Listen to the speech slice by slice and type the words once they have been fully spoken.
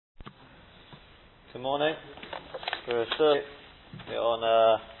Good morning. We're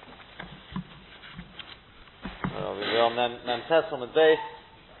on Mem Tes on the base.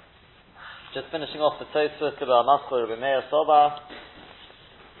 Just finishing off the Tosfos about Maskor Rabbi Meir Soba.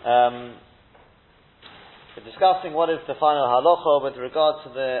 We're discussing what is the final halacha with regard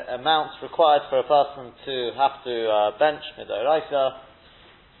to the amounts required for a person to have to bench midoraisa.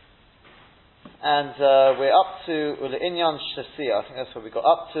 And we're up to Inyan Shasiya. I think that's where we got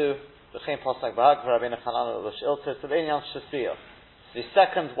up to. The second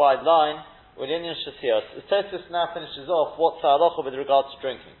wide line with Inyan Shasiya. The Tosfos now finishes off what's the halacha with regard to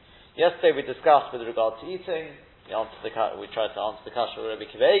drinking. Yesterday we discussed with regard to eating. We tried to answer the kasha of Rabbi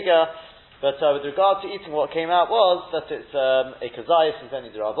Akiva Eiger. But with regard to eating, what came out was that it's a kazayis is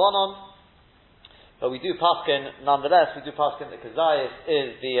only d'Rabbanan. But we do paskin, nonetheless, we do paskin that kazayis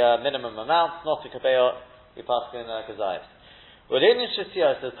is the minimum amount, not a kabeah, we paskin kazayis. Well, in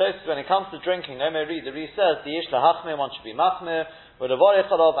Shasiya, so when it comes to drinking, the Ri says, the Ish lahachmir, one should be machmir, with a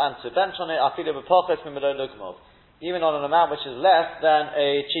vorichalov, and to bench on it, afilu b'pochos mimelo lugmov, even on an amount which is less than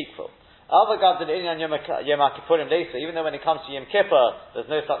a cheekful. Avagad the Inyan Yom Kippurim later, even though when it comes to Yom Kippur, there's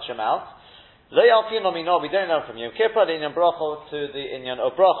no such amount. Lo yalfin nomino, we don't know from Yom Kippur, the Inyan Bracha to the Inyan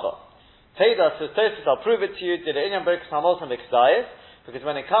of Bracha. Teda says Tosfos, I'll prove it to you, did the Inyan Birkas Hamazon B'Kazayis, because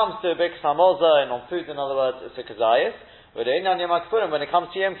when it comes to Birkas Hamazon and on food, in other words, it's a Kazayis. With the Inyan Yom Kippurim, when it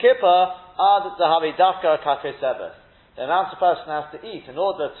comes to Yom Kippur, Ad Zahavi Dafka Kakei Sebes. The amount a person has to eat in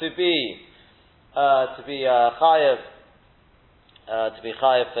order to be chayav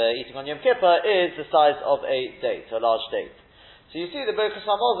eating on Yom Kippur is the size of a date, a large date. So you see, the Birkas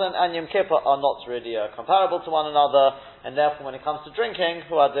Hamazon and Yom Kippur are not really comparable to one another, and therefore, when it comes to drinking,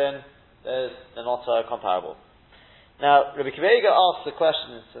 they're not comparable. Now, Rabbi Akiva Eiger asks the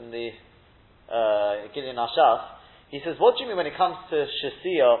questions in the Gideon Ashaf. He says, what do you mean when it comes to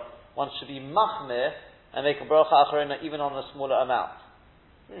Shasiya, one should be machmir and make a bracha acharona even on a smaller amount?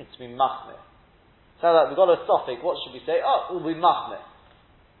 To be machmir. So that we've got a suffix, what should we say? We'll be machmir.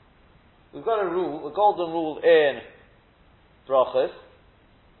 We've got a golden rule in brachas,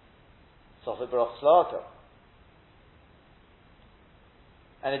 suffix brachas la'aka.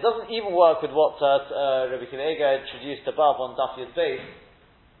 And it doesn't even work with what Rabbi Akiva Eiger introduced above on Daf Yud Beis,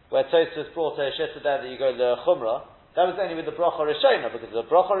 where Tosfos brought a shita there that you go to Chumrah. That was only with the bracha rishona, because the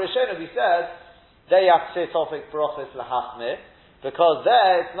bracha rishona we said there you have to say sofik brachas lahachmir, because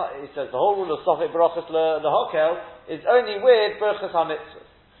there it's not. It says the whole rule of sofik brachas lahakel is only with berachas hamitzvos,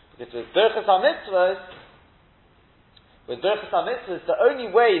 because with berachas hamitzvos, the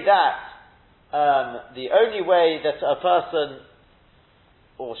only way that a person,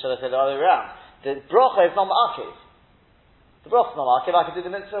 or shall I say the other way around, the bracha is not ma'akiv. The bracha is not ma'akiv. I can do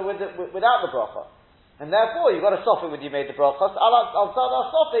the mitzvah without the bracha. And therefore, you've got a sofik when you made the bracha. Al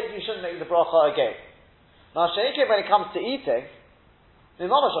sofik, you shouldn't make the bracha again. Now, sheikh, when it comes to eating, if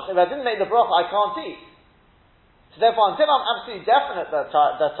I didn't make the bracha, I can't eat. So therefore, until I'm absolutely definite that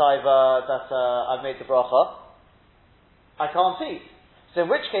I've made the bracha, I can't eat. So in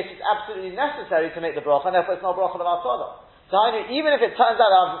which case, it's absolutely necessary to make the bracha, and therefore it's not bracha of Asada. So I know, even if it turns out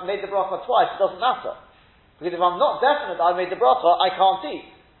I've made the bracha twice, it doesn't matter. Because if I'm not definite that I've made the bracha, I can't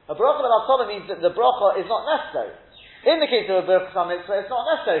eat. A bracha of Asada means that the bracha is not necessary. In the case of a bracha mitzvah, it's not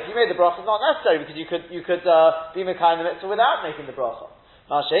necessary. If you made the bracha, it's not necessary because you could be mekayim the mitzvah without making the bracha.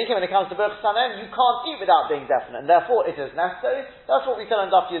 Now, when it comes to bracha sanem, you can't eat without being definite, and therefore it is necessary. That's what we said on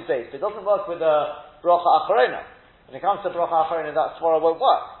Daf Yud Beis. It doesn't work with a bracha acharona. When it comes to bracha acharona, that svara won't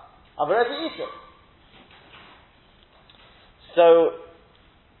work. I've already eaten. So,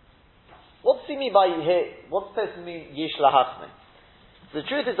 what's he mean by here? What's supposed to mean yish lahachmir? The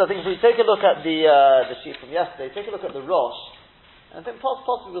truth is, I think if we take a look at the sheet from yesterday, take a look at the Rosh, and I think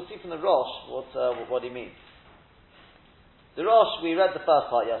possibly we'll see from the Rosh what he means. The Rosh, we read the first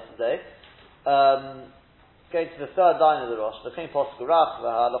part yesterday. Going to the third line of the Rosh, the Chaim Posuk Rach,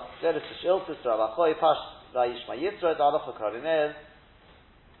 V'Halach Zeres Shiltis, Rav Achoy Pash, V'Yishma Yisro, V'Halach Rabbi Meir.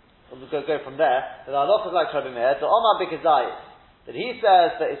 We'll go from there. The Halach is like Rabbi Meir. The Omar B'Kazayis. That he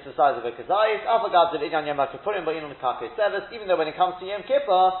says that it's the size of a kazayis, avagad of Inyan Yom Kippurim, but in on Kakei Sebes, even though when it comes to Yom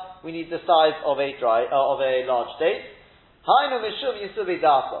Kippur, we need the size of a large date. Hainu Mishum Yisubi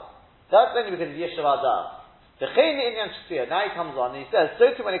Dasa. That's only because of Yishuv Adar. The Chayin Inyan Shasiya, now he comes on and he says, so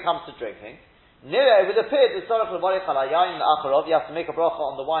too when it comes to drinking, Nira, it would appear the Sorach L'Varich Al Hayayin L'Acharov, you have to make a bracha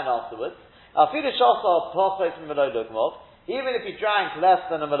on the wine afterwards. Afidu Shasa Pachos Melo Lukmov, even if you drank less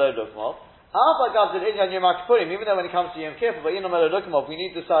than a Melo Lukmov, even though when it comes to Yom Kippur, but we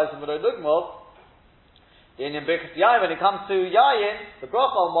need the size of Melo Lugmov. The Inyan Birkas Yayin, when it comes to Yayin, the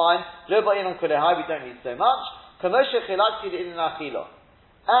bracha on wine, we don't need so much.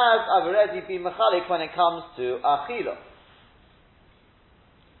 as I've already been mechalik when it comes to achila.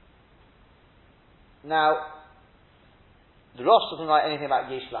 Now, the Rosh doesn't write anything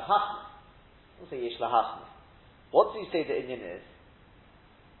about yesh lahachna. Doesn't say yesh lahachna. What does he say the Inyan is?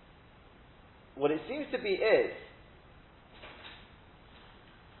 What it seems to be is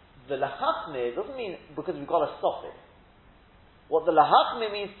the lahachna doesn't mean because we've got a stop it. What the lahachna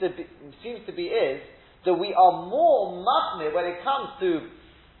seems to be is that we are more machmir when it comes to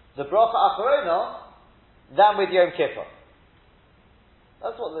the bracha acharona than with Yom Kippur.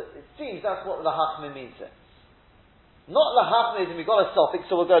 That's what it seems. That's what the lahachna means. Here. Not lahachna is we've got a suffix,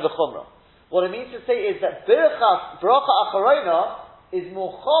 so we'll go to chumrah. What it means to say is that bracha acharona is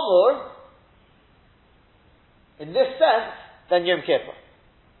more chomor in this sense than Yom Kippur.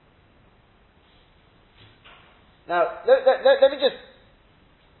 Now, let me just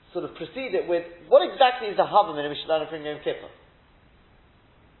sort of proceed it with what exactly is the Havamina we should learn from Yom Kippur?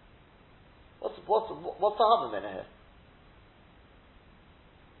 What's the Havamina here?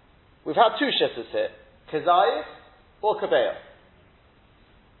 We've had two shittas here, Kazayis or Kabeah.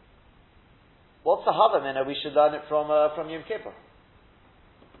 What's the Havamina we should learn it from Yom Kippur?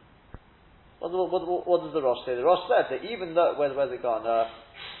 What does the Rosh say? The Rosh said that even though, where's it gone?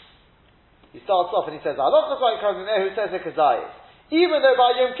 He starts off and he says, who says a Kazayis. Even though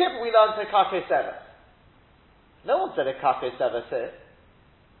by Yom Kippur we learn to Kakei Sever. No one said a Kakei Sever here.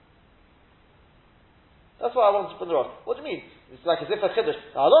 That's what I want to put the Rosh. What do you mean? It's like as if a Chiddush.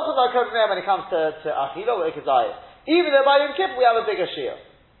 When it comes to Achila or Kazayis. Even though by Yom Kippur we have a bigger Shia.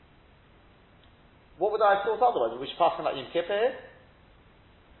 What would I have thought otherwise? We should pass on like Yom Kippur here?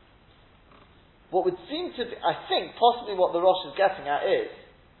 What would seem to be, I think, possibly what the Rosh is getting at is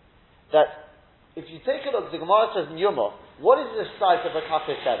that if you take a look, the Gemara says in Yuma, what is the size of a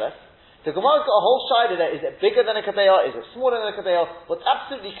Kakei Seves? The Gemara's got a whole shayla there. Is it bigger than a Kabeah? Is it smaller than a Kabeah? What's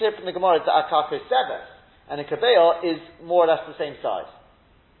absolutely clear from the Gemara is that a Kakei Seves and a Kabeah is more or less the same size.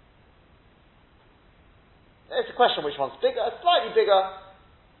 It's a question which one's bigger, slightly bigger.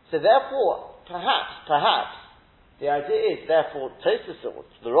 So therefore, perhaps, the idea is, therefore, Tosfos,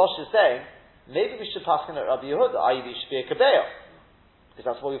 the Rosh is saying, maybe we should pass on at Rabbi Yehuda, i.e. we should be a Kabeah. Because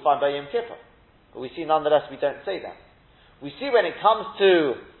that's what we find by Yom Kippur. But we see nonetheless we don't say that. We see when it comes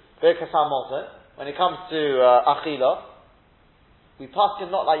to Birkas HaMazon, when it comes to Achila, we pass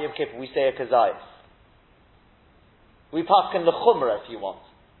him not like Yom Kippur, we say a Kazayis. We pass him the Chumrah if you want.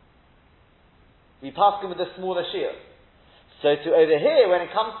 We pass him with a smaller Shia. So to over here, when it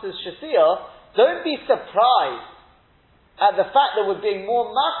comes to Shasiyah, don't be surprised at the fact that we're being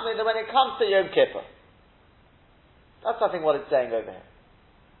more machmir than when it comes to Yom Kippur. That's I think what it's saying over here.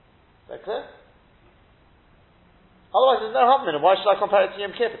 Is that clear? Otherwise there's no Havamina. Why should I compare it to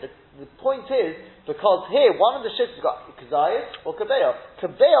Yom Kippur? The point is, because here, one of the shittas has got Kazayis or Kabeah.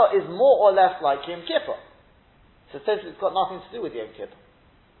 Kabeah is more or less like Yom Kippur. So it says it's got nothing to do with Yom Kippur.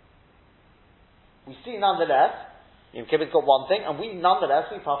 We see nonetheless, Yom Kippur's got one thing, and we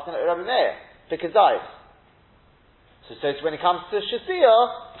pass on it Rabbi Meir, the Kazayis. So when it comes to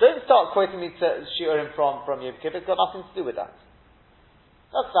Shasiyah, don't start quoting me to Shiurim from Yom Kippur, it's got nothing to do with that.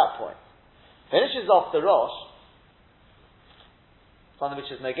 That's that point. Finishes off the Rosh, something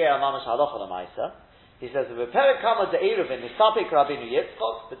which is Negea Mamash Halacha L'Maisa. He says, "V'perek kama de Eruvin nisapik Rabbeinu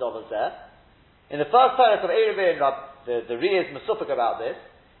Yitzchok b'dovazeh." In the first parak of Eruvin, the Ri is Mesupik about this.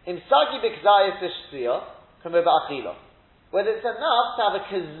 Im sagi b'kzayis v'shtziyah k'meh ba'achila. Whether it's enough to have a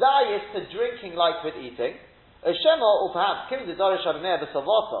kzayis to drinking like with eating, or shema, or perhaps kim de darish Rabbi Meir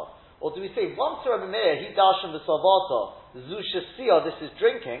b'savata, or do we say once Rabbi Meir he darshan b'savata zu shtziyah, this is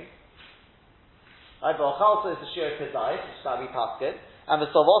drinking. Right, but Ochalsa is the shir kzayis, which is how we pass it. And the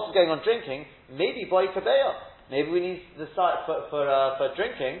Savos is going on drinking, maybe boy Kabeah. Maybe we need the size for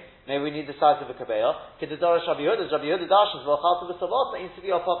drinking, maybe we need the size of a Kabeah. Kedadarash Rabbi Yehuda, Rabbi Yehuda Dashans, V'achal to the Savos, in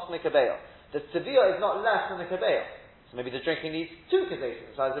Sevilla Apox Kabeah. The Sevilla is not less than a Kabeah. So maybe the drinking needs two Kabeahs,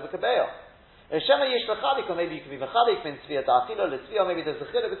 the size of a Kabeah. Shema Yesh Lachalik, or maybe you can be Machalik, min Sevilla Ta'achila, L'Sevilla, maybe there's a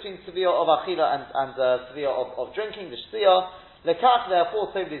chila between Sevilla of Achila and Sevilla of drinking, the Shtziyah. Lekach, therefore,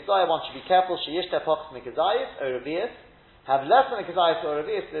 so desire, one should be careful, Sheyesh Apox Mikazayis, or Revius, have less than a Kazayis or a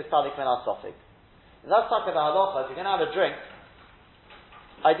Revius, there's Talik Men Asofik. And that's talking about halacha. If you're going to have a drink,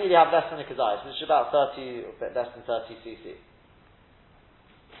 ideally have less than a Kazayis, which is about 30, or a bit less than 30 cc.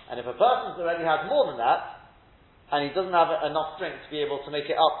 And if a person's already had more than that, and he doesn't have enough drink to be able to make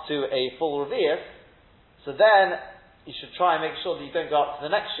it up to a full Revius, so then you should try and make sure that you don't go up to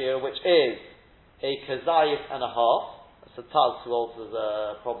the next year, which is a Kazayis and a half. That's a Taz who also has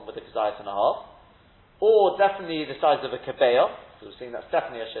a problem with a Kazayis and a half. Or definitely the size of a Kabeah, so we're seeing that's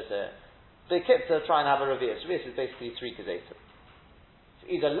definitely a Shita. The Kippur try and have a Revius. Revius is basically 3 Kazetim. It's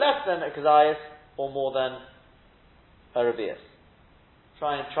either less than a kazayas or more than a revius.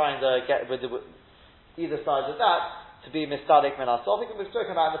 Trying to get with either side of that to be mistadik min asofik, and we've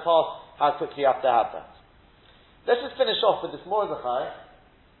spoken about in the past how quickly you have to have that. Let's just finish off with this Mordechai,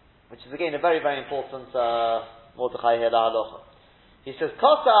 which is again a very, very important Mordechai here, la halacha. He says,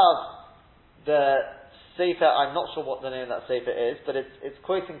 Kosav, the Sefer, I'm not sure what the name of that Sefer is, but it's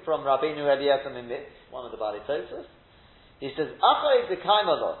quoting from Rabbeinu Eliezer Mimitz, one of the Bali Tosfos. He says, Achay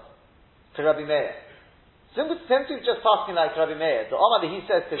dekaimalot, to Rabbi Meir. Since we've just passing like Rabbi Meir, the Omar he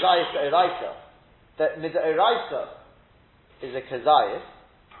says Kazayis Oraisa, that Midairaisa is a Kazayis.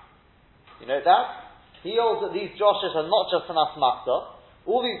 You know that? He holds that these droshes are not just an asmachta.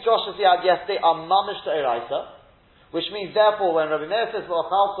 All these droshes he had yesterday are mamish to Oraisa, which means therefore when Rabbi Meir says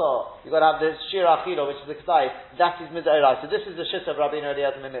V'ochalta, you've got to have the Shir Achilo, which is the Kazayis, that is Midairaisa. This is the shit of Rabbi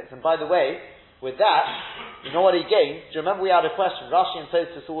Eliezer Mimitz. And by the way, with that, you know what he gained? Do you remember we had a question? Rashi and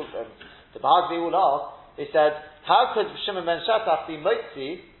Tosfos all, the Bahagvi all asked. They said, how could Shimon ben Shatach be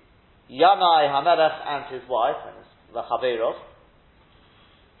Motzi, Yanai HaMelech and his wife, and the Chaverov,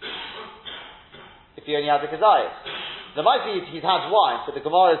 if he only had the Kazayas? There might be he's had wine, but the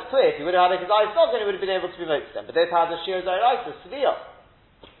Gemara is clear, if he would have had a Kazayas dog, then he would have been able to be Motzi them. But they've had a Shir Zairaisa, Sevilla.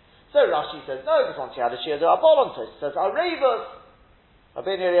 So Rashi says, no, because once you had a Shir Zarabolon, so he says, Arevus.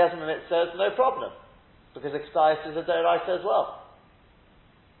 Rabbeinu Eliezer Mimitz says, no problem, because the Kazayas is a Zairaisa as well.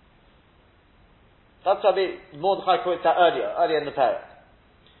 That's why Mordechai quotes that earlier in the parak.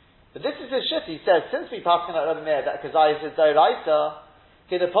 But this is his shit. He says, since we pass on at Rabbi Meir that Kazayis is Doraisa,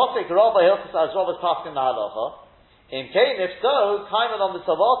 the Posik Rabba Hilchas as Rabba's passing the halacha. In Cain, if so, Kaiman on the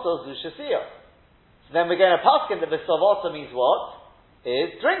Savato Zushasiya. So then we're going to pass in that the Savato means what?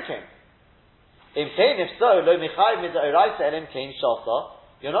 Is drinking. In Cain, if so, Lo Michai Midoraisa Elim Cain Shasa.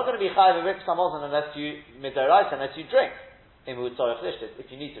 You're not going to be Chai V'Rik Samozan unless you Midoraisa, unless you drink. If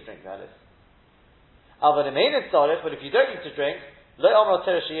you need to drink, that is. But if you don't need to drink,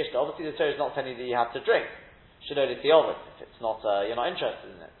 obviously the Torah is not telling you that you have to drink. If it's not, you're not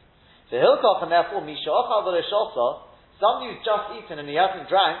interested in it. So Hilkach, and therefore, somebody who's just eaten and he hasn't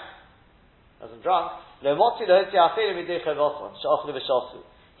drunk,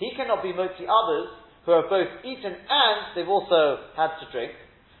 he cannot be motzi others who have both eaten and they've also had to drink.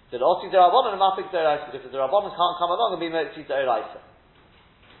 Because the Rabbanon can't come along and be motzi d'oraisa.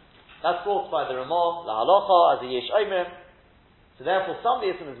 That's brought by the Ramah, the Halacha, as a Yesh Omer. So therefore,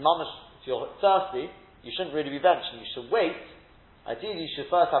 somebody is mamish, if you're thirsty, you shouldn't really be benching. You should wait. Ideally, you should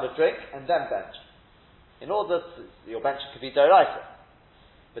first have a drink and then bench. In order to, your bench could be Doraisa.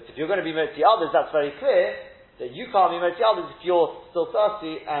 But if you're going to be motzi others, that's very clear that you can't be motzi others if you're still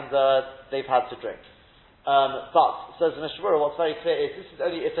thirsty and they've had to drink. But, says the Mishnah Berurah, what's very clear is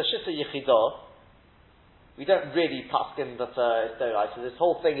it's a Shita Yechidah. We don't really paskin that it's Doraisa. So this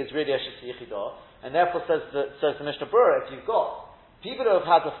whole thing is really a Shita Yechidah. And therefore says the Mishnah Berurah, if you've got people who have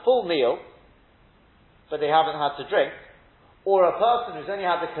had a full meal, but they haven't had to drink, or a person who's only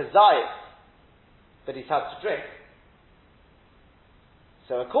had the kazayis, but he's had to drink,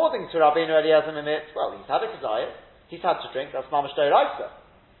 so according to Rabbeinu Eliezer Mimitz, well, he's had a kazayis, he's had to drink, that's mamash Doraisa.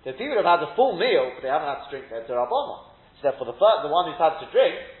 The people who have had a full meal, but they haven't had to drink, they're Rabbanon. So therefore the one who's had to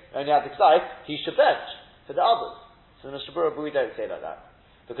drink, only had the kazayis, he should bench for the others. So the Mishnah Berurah, we don't say like that.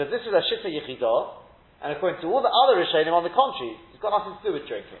 Because this is a Shita Yechidah, and according to all the other Rishonim, on the contrary, it's got nothing to do with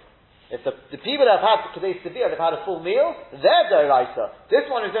drinking. If the people that have had Kedei Severe, they've had a full meal, they're Doraisa. This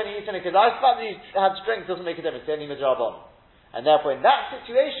one who's only eaten a Kedei, the fact that he had to drink doesn't make a difference, they're only Midrabon. And therefore, in that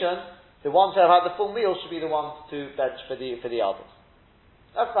situation, the ones who have had the full meal should be the ones to bench for the others.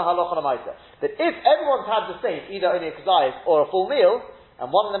 That's the halacha l'maisa. That if everyone's had the same, either only a Kedei or a full meal,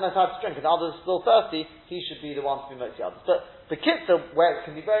 and one of them has had to drink and the other is still thirsty, he should be the one to be motzi others. But the kitzah, where it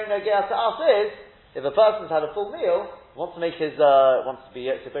can be very nogea to us is, if a person's had a full meal, wants to make his, wants to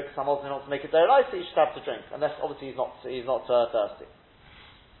be Yitzhak Samol, and wants to make it Doraisa, he should have to drink, unless obviously he's not thirsty.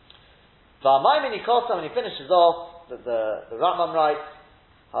 When he finishes off, the Rambam writes,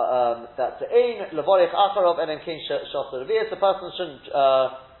 that the Ein Levorich Acharov and then King Shasa Revius, the person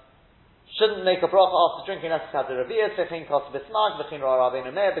shouldn't make a bracha after drinking unless he's had the Revius, V'chin Kos B'smag, V'chin Ra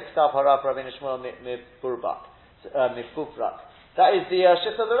Rabbeinu Meir, B'kstav Harav Rabbeinu Shmuel Mibufrak. That is the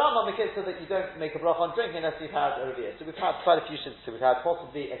shit of the Rambam, because so that you don't make a bracha on drinking unless you've had a Revius. So we've had quite a few shits. So we've had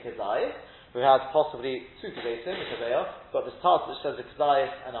possibly a Kezai, we've had possibly two Kezesim, a Kezeah, got this task which says a Kezai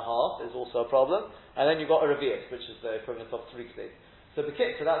and a half is also a problem, and then you've got a Revius, which is the equivalent of three Kezesim. So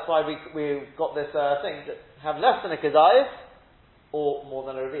that's why we've got this thing that have less than a Kezai or more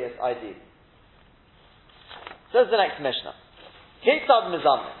than a Revius, ideally. Says the next Mishnah. Ketzad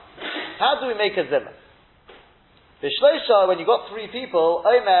Mizamin. How do we make a Zimmer? Bishleisha, when you got three people,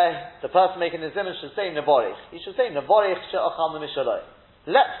 Omer, the person making the zimun should say Nevorich. He should say Nevorich she'acham l'mishaloi.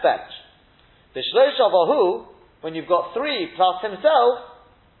 Let's bench. Bishleisha vahu, when you've got three plus himself,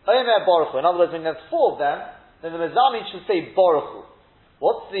 Omer Baruchu. In other words, when there's four of them, then the Mezami should say Baruchu.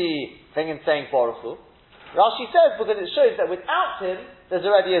 What's the thing in saying Baruchu? Rashi says because it shows that without him, there's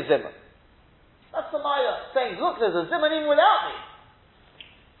already a zimun. That's the Maila saying, look, there's a zimun even without me.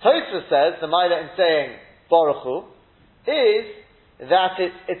 Tosfos says, the Maila in saying Baruchu is that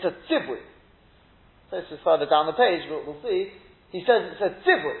it's a tzivui. Tosfos further down the page, we'll see. He says it's a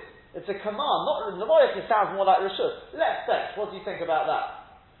tzivui. It's a command. Not Nevorich, it sounds more like Rishus. Let's bench. What do you think about that?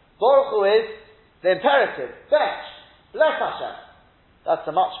 Baruchu is the imperative. Bench. Bless Hashem. That's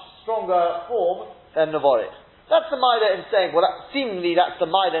a much stronger form than Nevorich. That's the Maila in saying, seemingly that's the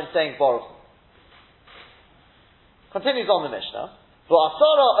Maila in saying Baruchu. Continues on the Mishnah.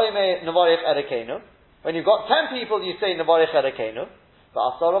 When you've got 10 people, you say Nevorich Erekeinu.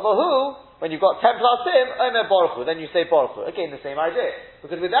 When you've got 10 plus him, Omer Baruchu, then you say Baruchu. Again, the same idea.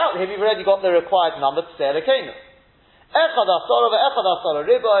 Because without him, you've already got the required number to say Erekeinu.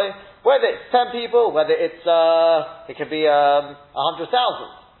 Whether it's 10 people, whether it's, it could be 100,000.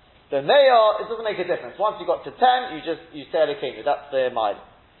 The mayor, it doesn't make a difference. Once you got to 10, you say Erekeinu. That's the mile.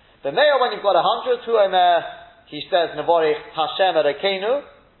 The mayor, when you've got 100, to Omer, he says Nevorich Hashem Erekeinu.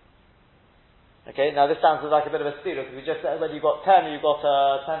 Okay, now this sounds like a bit of a steal, because we just said whether you've got 10 or you've got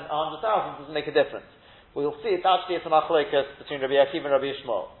 100,000 doesn't make a difference. We'll see it's actually a machlokes between Rabbi Akiva and Rabbi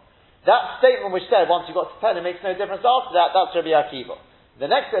Yishmael. That statement which said once you got to 10 it makes no difference after that, that's Rabbi Akiva. The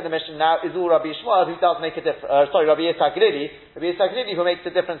next bit of the mission now is all Rabbi Yishmael who does make a difference, Rabbi Yitzhak Gridi. Rabbi Yitzhak Gridi who makes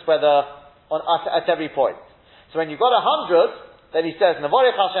a difference whether, at every point. So when you've got 100, then he says,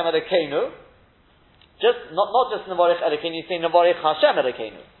 Nevorich Hashem Erekeinu, not just Nevorich Erekeinu, you say Nevorich Hashem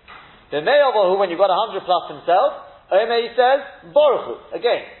Erekeinu. The Me'ovahu, when you've got 100 plus himself, Omer he says, Baruchu,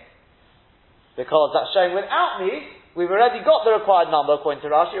 again. Because that's showing without me, we've already got the required number according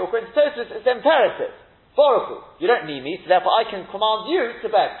to Rashi, or according to Tosfos, it's imperative. Baruchu. You don't need me, so therefore I can command you to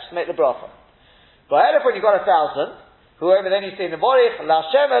bench, to make the bracha. But Elef, when you've got 1,000, whoever then you say, Nevorich,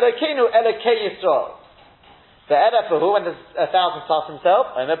 Lashem Erekeinu Elekei Yisrael. The Elef, when there's 1,000 plus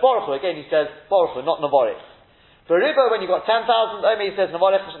himself, Omer Baruchu, again he says, Baruchu, not Nevorich. For Riba, when you've got 10,000, Omer he says,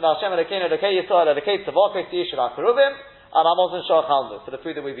 Nevorich Hashem Elokeinu Elokei Yisrael Elokei Tzavokei Tiyishul HaKeruvim and Amos and Shoch Halnu, for the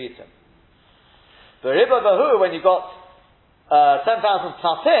food that we've eaten. For Riba Vahu, when you've got 10,000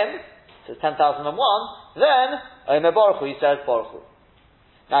 plus him, so 10,001, then Omer Baruch Hu, he says Baruch Hu.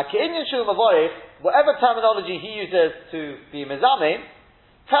 Now, Ke'inyan Shu Mavorich, whatever terminology he uses to be Mezamein,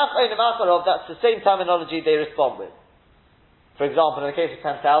 Kaf Ein Masarov, that's the same terminology they respond with. For example, in the case of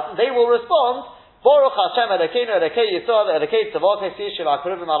 10,000, they will respond Baruch Hashem Elokeinu Elokei Yisrael Elokei Tzavokei Tiyishul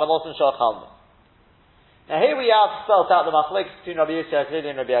HaKeruvim and Amos and Shoch Halnu. Now here we have spelled out the machlokes between Rabbi Yitzhak Gridi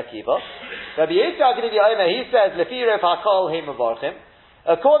and Rabbi Akiva. Rabbi Yitzhak Gridi Omer, he says, Lefi Rev HaKol Heim Mevorchim.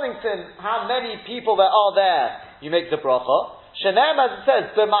 According to how many people there are there, you make the bracha. Shenem, as it says,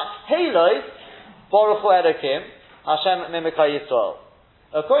 B'makhelos Baruch Hu Elokim Hashem Mimikay Yisrael.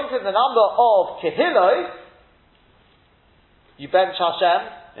 According to the number of kehilos, you bench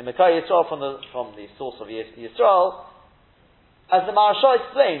Hashem Mimikay Yisrael from the source of Yisrael. As the Maharsha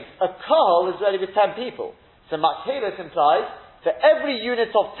explains, a kahal is ready with 10 people. So Makhelos implies that every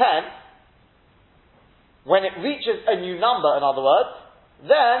unit of 10, when it reaches a new number, in other words,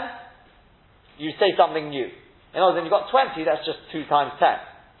 then you say something new. In other words, when you've got 20, that's just 2 times 10.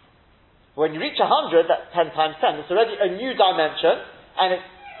 When you reach 100, that's 10 times 10. It's already a new dimension, and it's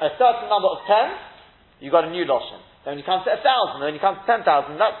a certain number of 10, you've got a new Loshen. Then when you come to 1,000, and when you come to 10,000,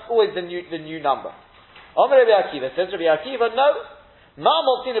 that's always the new number. Omer Rabbi Akiva says, Rabbi Akiva, no. Ma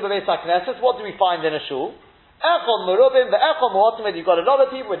Moltina B'Beis HaKnesses, what do we find in a shul? Echon Merubim, Ve'echon Mu'otim, whether you've got a lot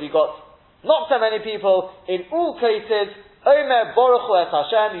of people, whether you've got not so many people, in all cases, Omer Baruch Hu Es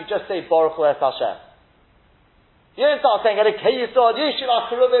Hashem, you just say Baruch Hu Es Hashem. You don't start saying, Elokei Yisrael, Yishul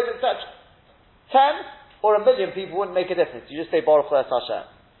HaKeruvim, etc. 10 or 1,000,000 people wouldn't make a difference. You just say Baruch Hu Es Hashem.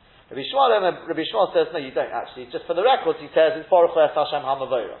 Rabbi Shmuel says, no, you don't actually. Just for the records, he says, it's Baruch Hu Es Hashem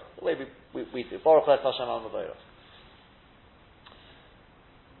HaMavorach. The way we do. Baruch Hu Es Hashem HaMavorach.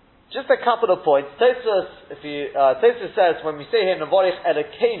 Just a couple of points. Tosfos says, when we say here, Nevorich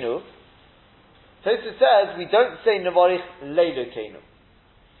Elokeinu, Tosfos says, we don't say Nevorich Leilokeinu.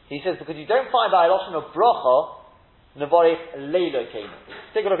 He says, because you don't find by Eloshon of Bracha, Nevorich Leilokeinu.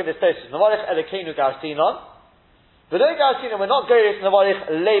 Take a look at this Tosfos. Nevorich Elokeinu Garsinon. But we're not going to Nevorich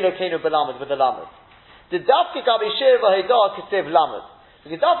Leilokeinu B'Lamed with the Lamed. The Dafka Gabi Shir V'Heidah K'Siv Lamed.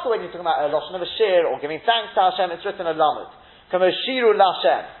 Because Dafka, when you're talking about a Lashon of a Shir or giving thanks to Hashem, it's written a Lamed. Kama Shiru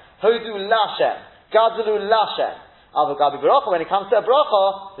Lashem, Hodu Lashem, Gadolu Lashem. Avogabi bracha, when it comes to a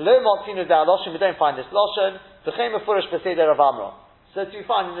bracha, lo motzinu de aloshim, we don't find this loshon. V'chem mefurish b'seder Rav Amram. So do you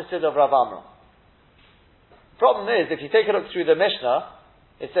find in the Siddur of Rav Amram? Problem is, if you take a look through the Mishnah,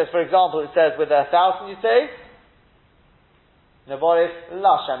 it says, for example, it says with 1,000 you say, Nevorich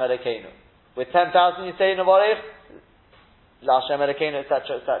Lashem Elokeinu. With 10,000 you say Nevorich Lashem Elokeinu,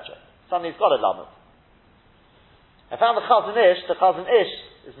 etc., etc. Somebody's got a lamed. I found the Chazon Ish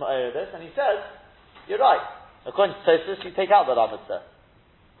is ma'ir this, and he says, you're right. According to Tosfos, you take out the lamed there.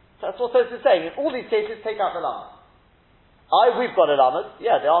 That's what Tosfos is saying. In all these cases, take out the lamed. We've got a lamed.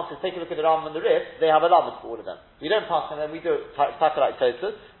 Yeah, the answer is take a look at the Rambam and the Rif. They have a lamed for all of them. We don't pass on them. We do tackle like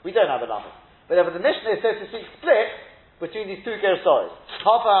Tosfos. We don't have a lamed. But over the Mishnah, so to speak, split between these two gersos.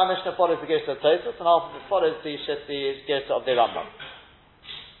 Half of our Mishnah follows the gersa of Tosfos, and half of it follows the gersa of the Rambam.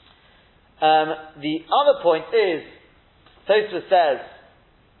 The other point is, Tosfos says,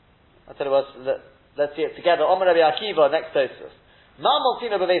 I tell you what, let's see it together. Omer Rabbi Akiva, next Tosfos. Ma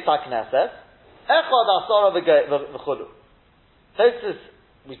moltino b'veis ha'knesses, echad asara v'chulu. Tosfos,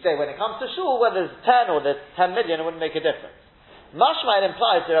 we say when it comes to shul, whether there's 10 or there's 10 million, it wouldn't make a difference. Mashma, it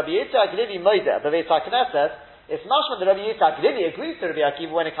implies that Rabbi Yitzhak Levi moida b'veis ha'knesses. It's mashma that Rabbi Yitzhak Levi agrees to Rabbi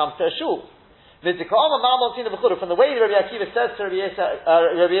Akiva when it comes to a shul. From the way Rabbi Akiva says to Rabbi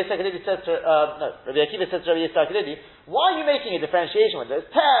Yitzhak Levi says to Rabbi Akiva says to Rabbi Yitzhak Levi, why are you making a differentiation with this?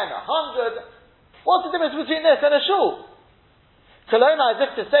 10, 100. What's the difference between this and a shul? Kelowna, as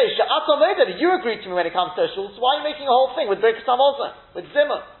if to say, Sha'ato Moeda, you agreed to me when it comes to a shul, so why are you making a whole thing with Birkas HaMazon, with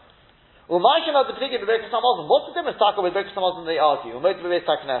Zimmer? What's the difference talking with Birkas HaMazon they argue? The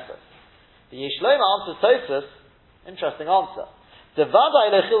Yishloima answers Tosfos, interesting answer.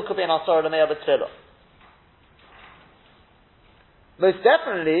 Most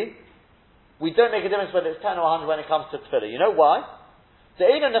definitely, we don't make a difference whether it's 10 or 100 when it comes to tefillah. You know why?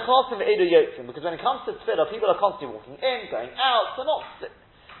 Because when it comes to tefillah, people are constantly walking in, going out, so not.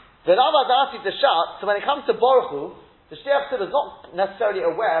 So when it comes to Baruch Hu, the Shliach Tzedakah is not necessarily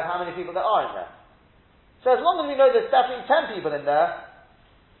aware of how many people there are in there. So as long as we know there's definitely 10 people in there,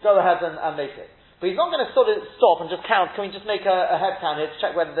 go ahead and make it. But he's not going to sort of stop and just count. Can we just make a head count here to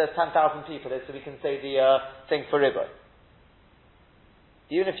check whether there's 10,000 people there so we can say the thing for Ribo?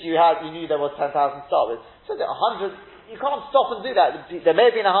 Even if you knew there was 10,000 to start with. So there are 100, you can't stop and do that. There may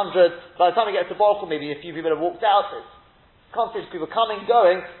have been 100, by the time we get to Baruch, maybe a few people have walked out. It's constant people coming,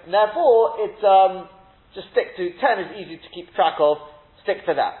 going, and therefore it's just stick to 10 is easy to keep track of, stick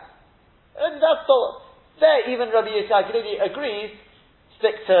to that. And that's all. There, even Rabbi Yitzhak agrees,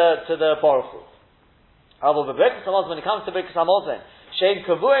 stick to the Baruch. However, when it comes to Birkas HaMazon, Shein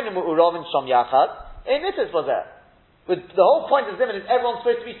Kavuin and Mu'urovin Shom Yachad, in this was there. But the whole point of Zimun is everyone's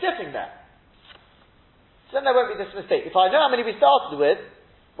supposed to be sitting there. So then there won't be this mistake. If I know how many we started with,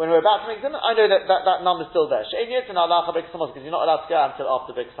 when we're about to make Zimun, I know that number's still there. Shein Yitzhak and Allah Birkas HaMazon, because you're not allowed to go until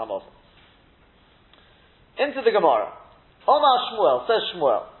after Birkas HaMazon. Into the Gemara. Omar Shmuel, says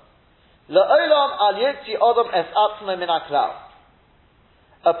Shmuel, La'olam al yitzi odom es atzma min ha'klal.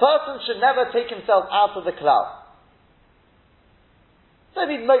 A person should never take himself out of the klal. So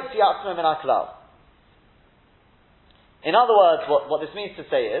he's motzi atzma min ha'klal. In other words, what this means to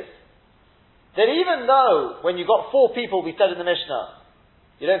say is that even though when you got 4 people, we said in the Mishnah,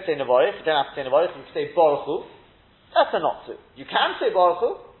 you don't say Nevorich, you don't have to say Nevorich, you can say Baruch Hu. That's a not to. You can say Baruch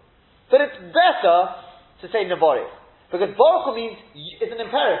Hu, but it's better to say Nevorich. Because Baruch Hu means, it's an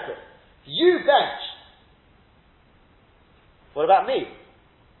imperative. You bench. What about me?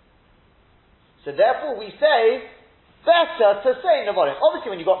 So therefore we say, better to say Nevorich. Obviously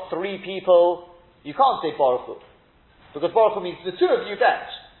when you've got 3 people, you can't say Baruch Hu. Because Baruch Hu means the 2 of you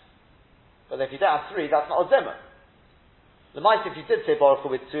bench. But if you don't have 3, that's not a Zimmer. The might if you did say Baruch Hu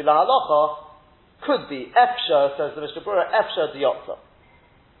with 2 la halacha, could be Efsha, says the Mishnah Berurah, Efsha diyotza.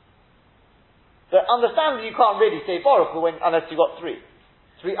 But understand that you can't really say Baruch Hu unless you've got 3.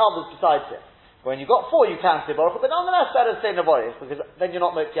 3 others besides him. When you've got 4, you can say Baruch Hu, but nonetheless better to say Nevorich, because then you're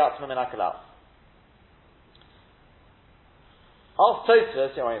not motzi atzma min ha'klal. Ask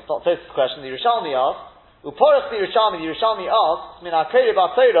Tosfos, it's not Tosfos' question, the Yerushalmi asks, Uporach the Yerushalmi asks, Min ha'kerei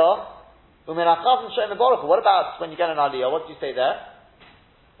ba'Torah, u'min ha'chazon she'en Baruch Hu. What about when you get an aliyah, what do you say there?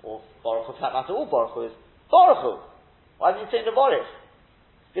 Or Baruch Hu, for that matter, all Baruch Hu is Baruch Hu. Why do you say Nevorich?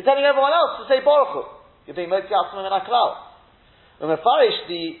 You're telling everyone else to say Baruch Hu. You're being motzi atzma min ha'klal. Umefarish,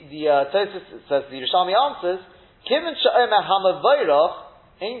 the Tosfos says, the Yerushalmi answers, Kivin she'omer ha'mavoirach,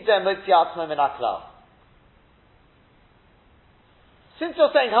 ein zeh motzi atzma min ha'klal. Since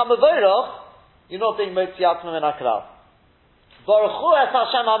you're saying Hamavoirach, you're not being motzi atzma min ha'klal. Baruch Hu es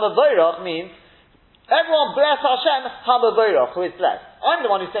Hashem Hamavoirach means everyone bless Hashem Hamavoirach, who is blessed. I'm the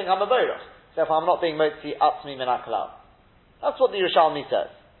one who's saying Hamavoirach. therefore I'm not being motzi atzmi min haklal. That's what the Yerushalmi says.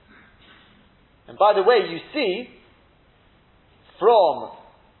 And by the way, you see, from,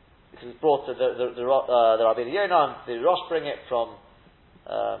 because it's brought to the Rabbi Yonah, and the Rosh bring it from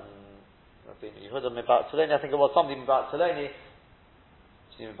Rabbi Yehuda Mibat Saloni, I think it was somebody Mibat Saloni,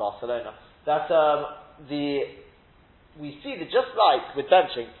 in Barcelona, that we see that just like with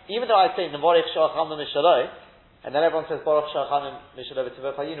benching, even though I say Nevorich Shacham Mishaloi, and then everyone says Baruch Shacham Mishaloi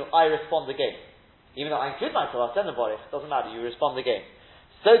V'Tivot Hayinu, I respond again. Even though I include myself, I say Nevorich, doesn't matter, you respond again.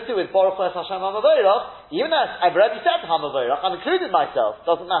 So too with Baruch Hashem HaMavorach, even though I've already said HaMavorach, I've included myself,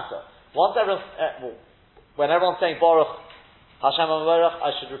 doesn't matter. Once everyone, when everyone's saying Baruch Hashem HaMavorach,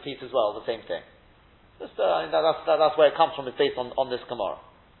 I should repeat as well the same thing. Just, that's where it comes from, it's based on this Gemara.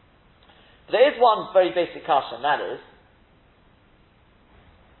 There is one very basic kasha, and that is,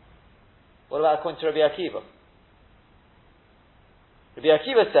 what about according to Rabbi Akiva? Rabbi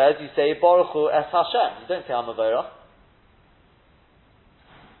Akiva says, you say, Baruch Hu Es Hashem. You don't say HaMavorach.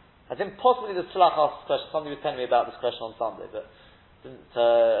 I think possibly the Tzlach asked this question. Somebody was telling me about this question on Sunday, but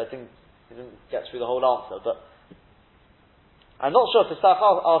I think he didn't get through the whole answer. But I'm not sure if the Tzlach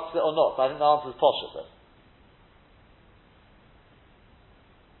asked it or not, but I think the answer is Poshet though.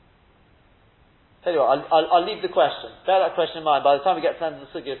 Tell you what, I'll leave the question. Bear that question in mind. By the time we get to the end of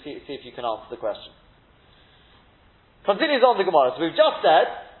the sugya, see if you can answer the question. Continues on the Gemara. So we've just said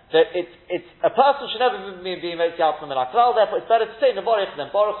that it's a person should never be made Yatzim and Aklal, therefore it's better to say Nevorich than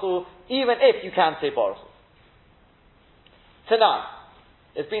Baruch Hu, even if you can say Baruch Hu. Tonight,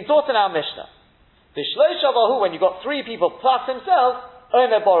 it's been taught in our Mishnah. Bishlosh Avahu, when you've got three people plus himself,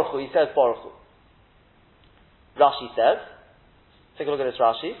 Omer Baruch Hu, he says Baruch Hu. Rashi says, take a look at this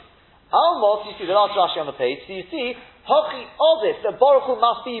Rashi. Almost, you see the last Rashi on the page, so you see, Hochi Odif, the Baruch Hu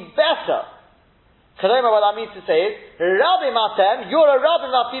must be better. Kalema, what that means to say is, Rabbi Matem, you're a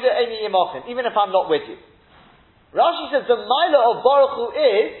Rabbi Mafida Eni Yimochin, even if I'm not with you. Rashi says the Mila of Baruch Hu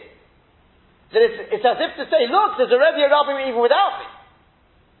is, that it's as if to say, look, there's already a Rabbi even without me.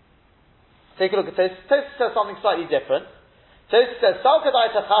 Take a look at this. Tosfos says something slightly different. Tosfos says,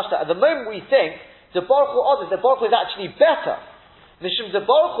 Salkadai Tachashta, at the moment we think, the Baruch Hu Odif, the Baruch Hu is actually better. Mishum de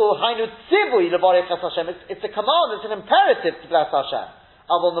Baruch Hu hainu tzivui levarich es Hashem. It's a command. It's an imperative to bless Hashem.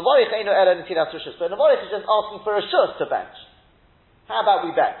 Avol nevarich eino ela netilas rishus. But nevarich is just asking for a shus to bench. How about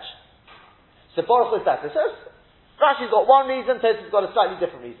we bench? So Baruch Hu is better. So Rashi's got one reason. Tosfos has got a slightly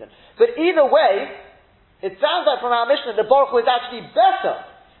different reason. But either way, it sounds like from our Mishnah the Baruch Hu is actually better.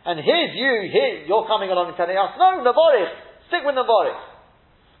 And you're coming along and telling us, no, nevarich, stick with nevarich.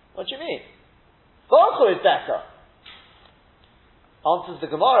 What do you mean? Baruch Hu is better. Answers the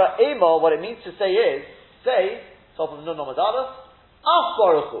Gemara, Emo, what it means to say is, say, top of Nun Nomadalus, Af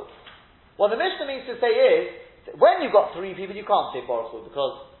Baruch Hu. What the Mishnah means to say is, when you've got three people, you can't say Baruch Hu,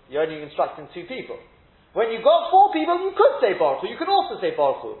 because you're only instructing two people. When you've got four people, you could say Baruch Hu, you could also say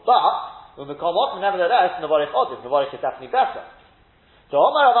Baruch Hu. But, when we come up, nevertheless, Nevarich Odif, Nevarich is definitely better. So,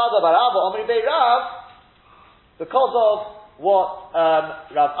 Omar Rav Ada Bar Abba, Omri Bei Rav, because of what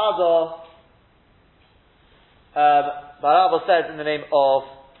Rav Ada Barabba says in the name of,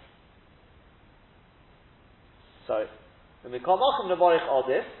 when we call Mochem Nevorich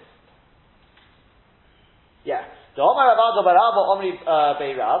Odif, the Omar Rav Ada Barabba Omri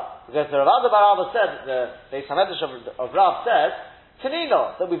Bei Rav, because the Rav Ada Barabba said, the Beis Hamedrash of Rav says,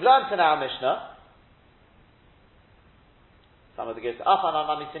 Tanino, that we've learned in our Mishnah, some of the gifts, Afan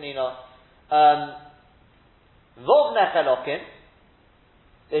Anami Tanino, Vov Nechelokin,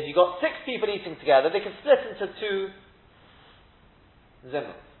 if you've got 6 people eating together, they can split into 2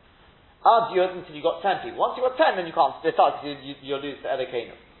 Zimmer. Ad Yud until you've got 10 people. Once you've got 10, then you can't split up because you'll lose the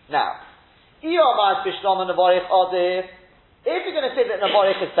Elokeinu. Now, if you're going to say that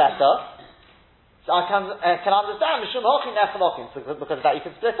Nevorich is better, so I can understand Mishum Hochin Nechelokin, because of that you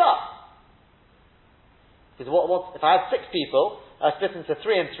can split up. Because if I had 6 people, I split into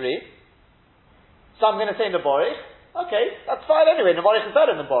 3 and 3, so I'm going to say Nevorich. Okay, that's fine anyway. Nevorich is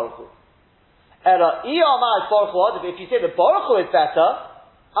better than Baruch Hu. If you say the Baruch Hu is better,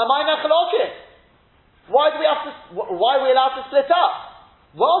 am I Nechelokin? Why are we allowed to split up?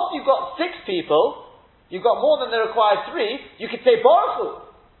 Whilst you've got 6 people, you've got more than the required 3, you could say Baruch Hu.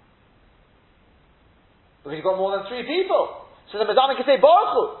 Because you've got more than 3 people. So the Mazaman can say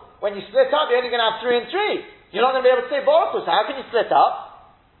Baruch Hu. When you split up, you're only going to have 3 and 3. You're not going to be able to say Baruch Hu. So how can you split up?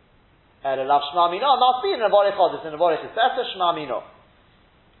 Elav Shema Mino, must be in Nevorich Odif, and Nevorich is better, Shema Mino.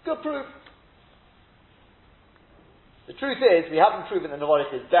 Good proof. The truth is, we haven't proven that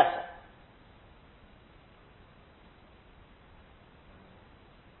Nevorich is better.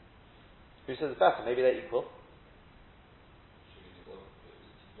 Who says it's better? Maybe they're equal.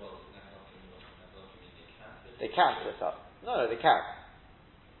 They can split up. No, they can.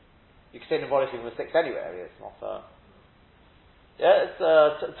 You can say Nevorich even with 6 anyway. It's not. Yeah, it's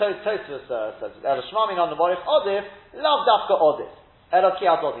Tosfos says El Shmamin on Nevorich Odif, Lav Dafka Odif.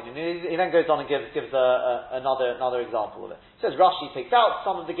 He then goes on and gives another example of it. He says Rashi takes out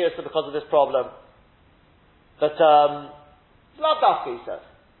some of the Girsa because of this problem, but Lav Dafka, he says.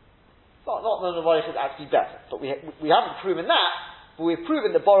 Not that the Nevorich is actually better, but we haven't proven that, but we've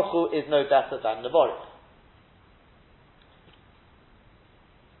proven that Baruch Hu is no better than Nevorich.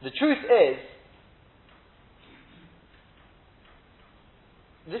 The truth is,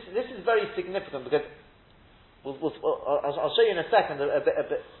 this is very significant because I'll show you in a second a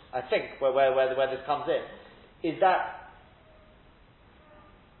bit. I think where this comes in is that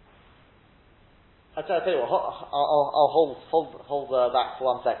I'll tell you what. I'll hold back for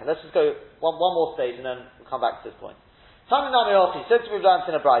 1 second. Let's just go one more stage and then we'll come back to this point. Tanina Meochi, since we've learned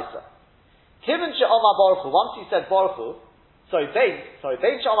in a brisa, Kivin she'omar Baruch Hu. Once he said Baruch Hu.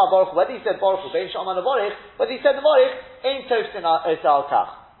 Bein she'omar Baruch Hu. Whether he said Baruch Hu, Bein she'omar Nevorich, whether he said Nevorich, ein tostin osal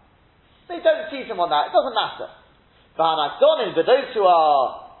kach. They don't tease him on that. It doesn't matter. But those who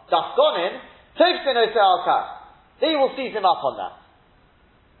are dafgonin, tostin osal kach. They will seize him up on that.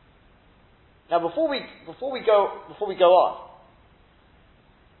 Now, before we go on,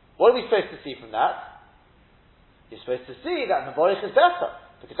 what are we supposed to see from that? You're supposed to see that Nevorich is better,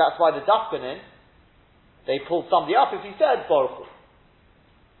 because that's why the dafgonin, they pulled somebody up if he said Baruch Hu.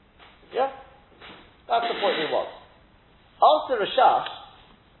 Yeah? That's the point he was. After Rashash,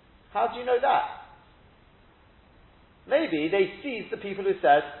 how do you know that? Maybe they seized the people who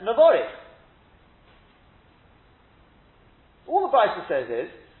said Nevorich. All the Brisa says is,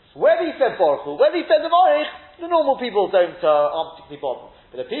 whether he said Baruch Hu, whether he said Nevorich, the normal people aren't particularly bothered.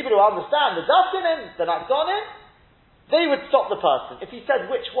 But the people who understand the Dafkanim, the Nakdonim, they would stop the person if he said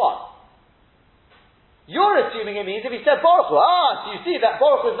which one. You're assuming it means if he said Baruch Hu. So you see that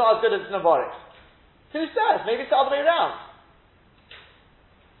Baruch Hu is not as good as Nevorich. Who says? Maybe it's the other way around.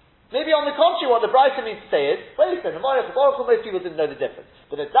 Maybe on the contrary, what the Brisa means to say is, well, he said Nevorich, Baruch Hu, most people didn't know the difference.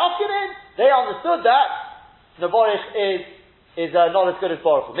 But the Dafkanim, they understood that Nevorich is not as good as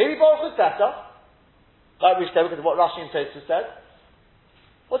Baruch Hu. Maybe Baruch Hu is better, like we said, because of what Rashi and Tosfos said.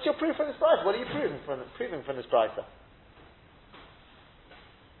 What's your proof from this Brisa? What are you proving from this Brisa?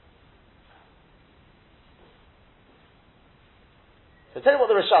 So tell you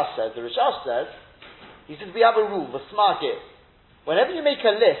what the Rashash says. The Rashash says, he says we have a rule, the smart is, whenever you make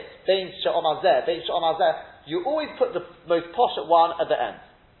a list, Bein she'omar zeh, you always put the most posh one at the end.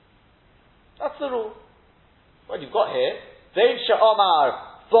 That's the rule. What you've got here, Bein she'omar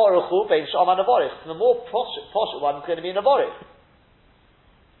Baruch Hu, Bein she'omar Nevorich. The more posh one is going to be Nevorich.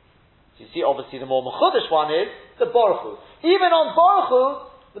 So you see, obviously, the more mechudesh one is the Baruch Hu. Even on Baruch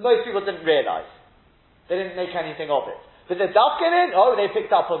Hu, the most people didn't realize. They didn't make anything of it. But the Dafkanin, they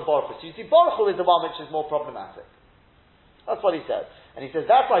picked up on Baruch Hu. So you see, Baruch Hu is the one which is more problematic. That's what he says. And he says,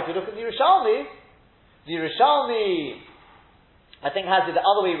 that's why if you look at the Yerushalmi, I think, has it the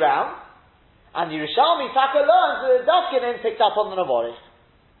other way round. And the Yerushalmi, Taka learns that the Dafkanin picked up on the Nevorich.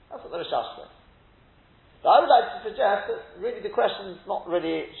 That's what the Rashash says. So I would like to suggest that really the question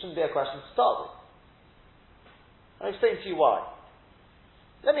shouldn't be a question to start with. I'll explain to you why.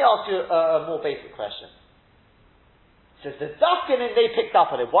 Let me ask you a more basic question. It says the Dafkanin, they picked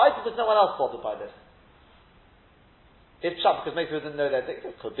up on it. Why was no one else bothered by this? If shut because most people didn't know their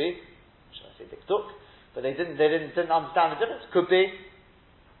diktuk, could be. Should I say diktuk? But they didn't understand the difference. Could be.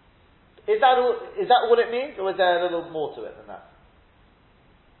 Is that all it means, or is there a little more to it than that?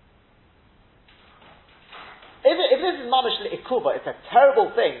 If this is mamish ikuba, it's a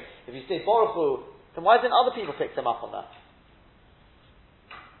terrible thing. If you say Baruch Hu, then why didn't other people pick them up on that?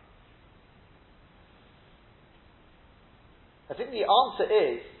 I think the answer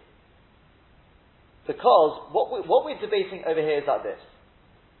is because what we're debating over here is like this.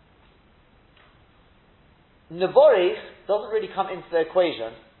 Nevorich doesn't really come into the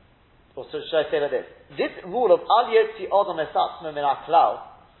equation, or so should I say like this? This rule of Al Yotzi Adam Esatzmo Min HaKlal,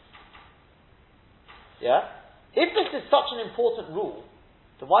 yeah? If this is such an important rule,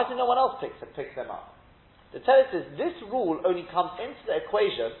 then why did no one else pick them up? The Torah says this rule only comes into the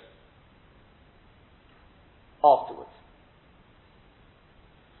equation afterwards.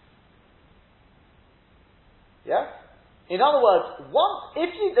 Yeah? In other words,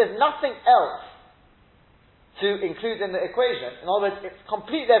 there's nothing else to include in the equation, in other words, they're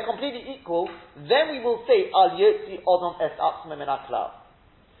completely equal, then we will say, Al Yotzi Adam Es Atzmo Min HaKlal.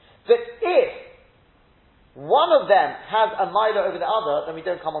 But if one of them has a milah over the other, then we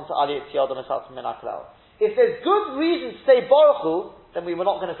don't come on to Al Yotzi Adam Es Atzmo Min HaKlal. If there's good reason to say Baruch Hu, then we were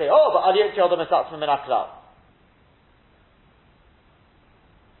not going to say, but Al Yotzi Adam Es Atzmo Min HaKlal.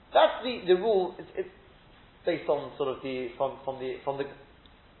 That's the rule. It's based on sort of from the.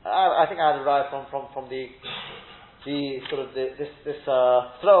 I think I had arrived from the sort of this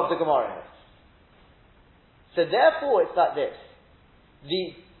flow of the Gemara here. So therefore, it's like this.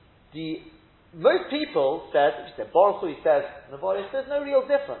 The most people said, if you said Baruch Hu, he says Nevoris, there's no real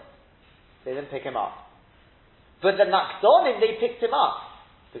difference. They didn't pick him up. But the Nakdonim, they picked him up.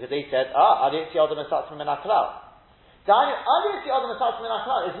 Because they said, Adiyat Yadam Esatzim Min HaKlal. Adiyat Yadam Esatzim Min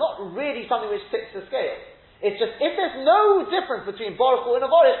HaKlal is not really something which tips the scale. It's just, if there's no difference between Baruch Hu and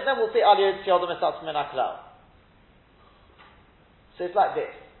Nevoris, then we'll say Adiyat Yadam Esatzim Min HaKlal. So it's like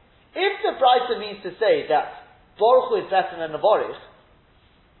this. If the Brisa means to say that Baruch Hu is better than Nevoris,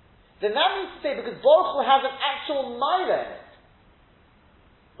 then that means to say because Baruch Hu has an actual Maila in it.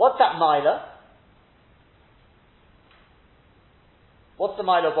 What's that Maila? What's the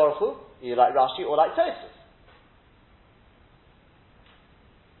Maila of Baruch Hu? You like Rashi or like Tosfos.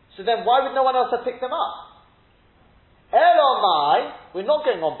 So then why would no one else have picked them up? Elomai, we're not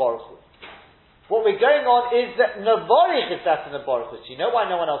going on Baruch Hu. What we're going on is that Nevoris is better than Baruch Hu. Do you know why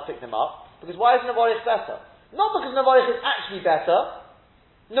no one else picked them up? Because why is Nevoris better? Not because Nevoris is actually better.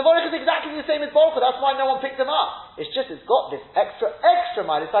 Nevoris is exactly the same as Baruch Hu. That's why no one picked them up. It's just it's got this extra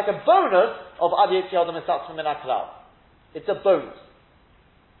mile. It's like a bonus of Adiyat Yadam Esatzim Min HaKlal. It's a bonus.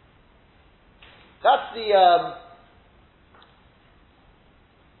 That's the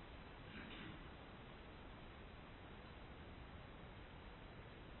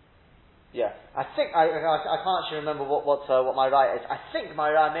yeah. I think I can't actually remember what my right is. I think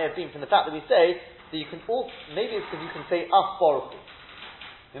my right may have been from the fact that we say that you can maybe it's because you can say Af Baruch Hu.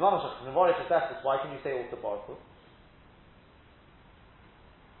 Nevoris is better, why can you say also Baruch Hu?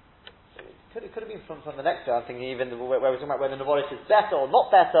 It could have been from the next day. I'm thinking even where we're talking about whether Nevoris is better or not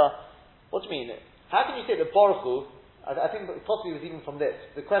better. What do you mean? How can you say that Baruch Hu? I think possibly it was even from this.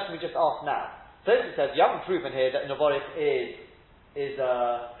 The question we just asked now. First it says you haven't proven here that Nevoris is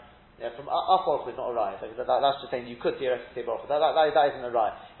from Af Baruch Hu is not a right. That's just saying you could theoretically say Baruch Hu. That isn't a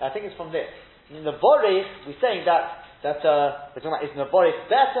right. And I think it's from this. Nevoris, we're saying that we're talking about is Nevoris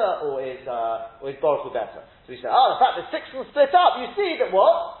better or is Baruch Hu better? So we say, the fact that 6 will split up, you see that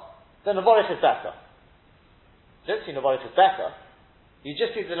what? The Nevoris is better. You don't see Nevoris is better. You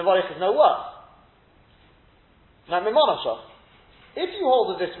just see that Nevoris is no worse. Now, Mimonashah, if you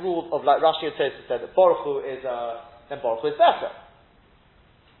hold this rule of like Rashi and Tosfos said that Baruch Hu is then Baruch Hu is better.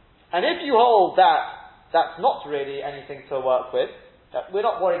 And if you hold that that's not really anything to work with, that we're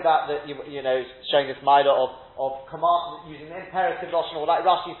not worried about that you know showing this milah of command using the imperative lashon or like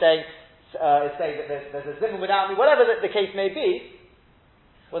Rashi saying that there's a zimun without me, whatever the case may be.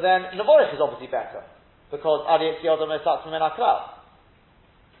 Well then Nevoris is obviously better because Adiyat Yadam Esatzim Min HaKlal.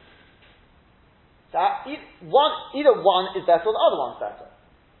 So either one is better or the other one's better.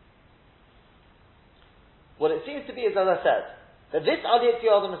 What it seems to be is, as I said, that this Adiyat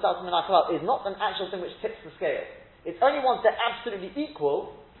Yadam Esatzim Min HaKlal is not an actual thing which tips the scale. It's only once they're absolutely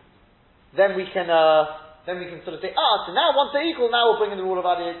equal, then we can sort of say, so now once they're equal, now we'll bring in the rule of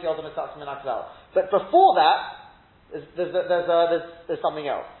Adiyat Yadam Esatzim Min HaKlal. But before that, there's something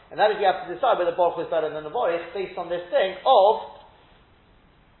else, and that is you have to decide whether Baruch Hu is better than Nevoris based on this thing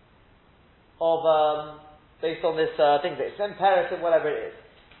based on this thing that it's imperative, whatever it is.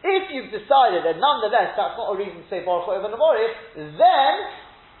 If you've decided that nonetheless that's not a reason to say Baruch Hu over Nevoris, then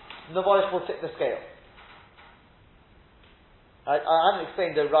Nevoris will tip the scale. I haven't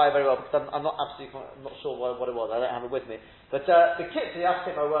explained the Raya very well because I'm not sure what it was. I don't have it with me. But the kit, you have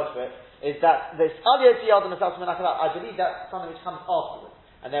to take my word for it, is that this Adiyat Yadam Esatzim Min HaKlal, I believe that's something which comes afterwards.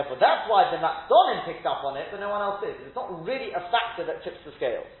 And therefore that's why the Nakdonim picked up on it, but no one else did. It's not really a factor that tips the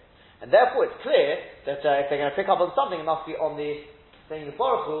scales. And therefore it's clear that if they're going to pick up on something, it must be on the saying the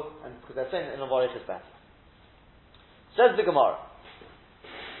Baruch Hu, and because they're saying that the Nevoris is better. Says the Gemara.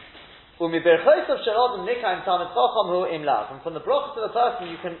 And from the brachos of the person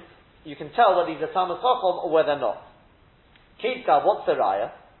you can tell whether he's a Talmid Chacham or whether not. What's the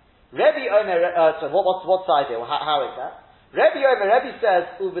raya? Rebbe Omer, what's the idea? How is that? Rebbe says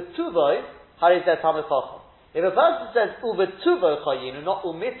Uvetuvoi, how is that Talmid Chacham? If a person says Uvetuvoi Chayinu, not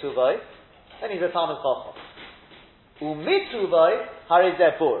Umituvoi, then he's a Talmid Chacham. Umituvoi, how is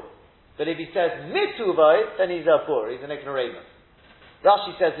that Bur? But if he says Mituvoi, then he's a Bur, he's an ignoramus.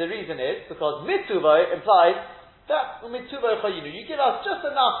 Rashi says the reason is because Mituvoi implies that Mituvoi Chayinu, you give us just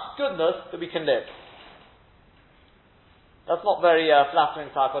enough goodness that we can live. That's not very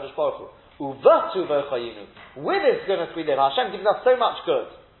flattering to HaKadosh Baruch Hu. Uvatuvoi Chayinu, with his goodness we live. Hashem gives us so much good.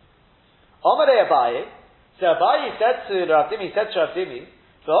 Amarei Abaye, so Abaye said to Rav Dimi,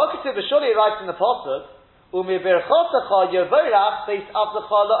 surely he writes in the Pasuk, Umibirchotecha yevorach beis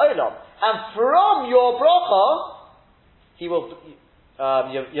avdecha la'olam. And from your bracha, he will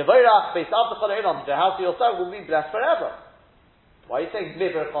yevorach beis avdecha la'olam. The house of your son will be blessed forever. Why are you saying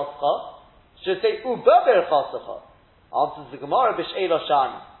mibirchotecha? Should say ubabirchotecha. Answers the Gemara b'sheila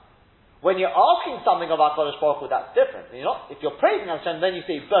shani. When you're asking something of HaKadosh Baruch Hu, that's different. If you're praising Hashem, then you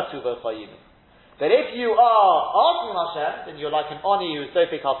say batu v'chayinu. But if you are asking Hashem, then you're like an oni who's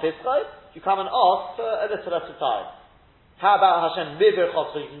sofik al-pischai, you come and ask for a little at a time. How about Hashem mibirchot,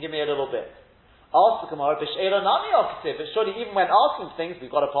 so you can give me a little bit? Ask the Gemara, b'sheila nami aktiv, but surely even when asking things,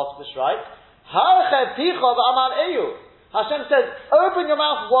 we've got to pass this right. Hashem says, open your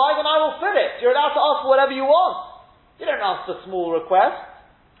mouth wide and I will fill it. You're allowed to ask for whatever you want. You don't ask for small requests.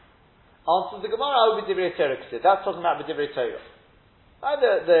 Answers the Gemara, that's talking about B'divrei Torah.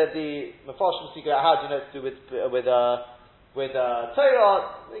 The Mefarshim speak about how do you know to do with Torah.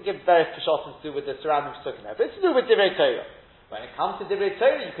 They give various pshatim to do with the surrounding psukim there, but it's to do with Divrei Torah. When it comes to Divrei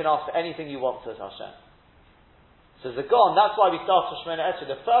Torah, you can ask for anything you want, says Hashem. Says the Gon. That's why we start with Shemona Esrei.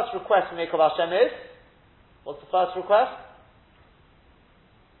 The first request we make of Hashem is, what's the first request?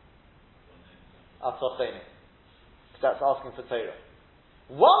 Atzocheni. That's asking for Torah.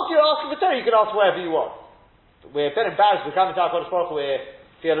 Once you're asking for Torah, you can ask whatever you want. We're a bit embarrassed. We're coming to HaKadosh Baruch Hu, we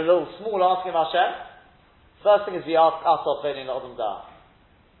feel a little small asking of Hashem. First thing is we ask Asal Chein L'Odom Da.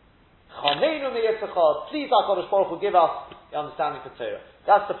 Chaneinu Miyitzachad. Please HaKadosh Baruch Hu, give us the understanding for Torah.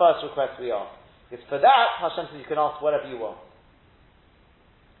 That's the first request we ask. Because for that, Hashem says you can ask whatever you want.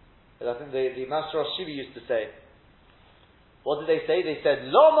 But I think the Master Rosh Shiva used to say, what did they say? They said,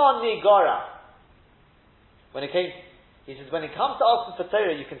 Loma Nigara. He says, when it comes to asking for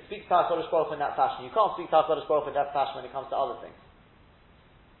Torah, you can speak to HaKadosh Baruch Hu in that fashion. You can't speak to HaKadosh Baruch Hu in that fashion when it comes to other things.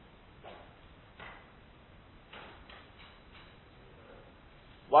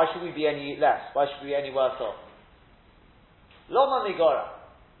 Why should we be any less? Why should we be any worse off? Loma Nigara.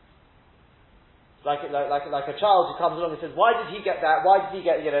 Like a child who comes along and says, why did he get that? Why did he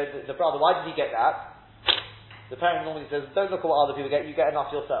get, the brother, why did he get that? The parent normally says, don't look at what other people get, you get enough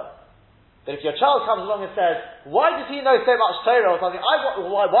yourself. But if your child comes along and says, why does he know so much Torah or something?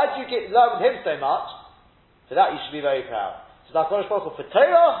 Why do you learn with him so much? For that you should be very proud. So that's what it's called for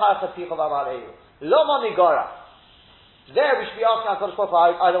Torah, Loma Nigara. There we should be asking HaKadosh Baruch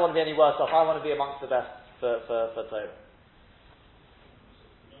Hu, I don't want to be any worse off, I want to be amongst the best for Torah.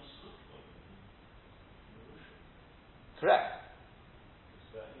 Correct.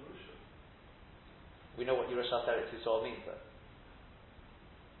 We know what Yerusha Teretz Yisrael means though.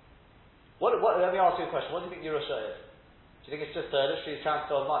 Let me ask you a question. What do you think Yerusha is? Do you think it's just literally a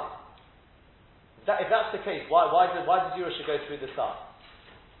transfer of money? If that's the case, why did Yerusha go through the son?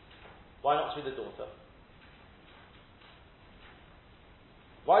 Why not through the daughter?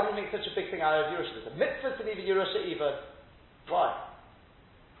 Why do you make such a big thing out of Yerusha? There's a mitzvah to leave a Yerusha even. Why?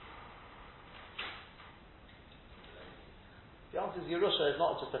 The answer is Yerusha is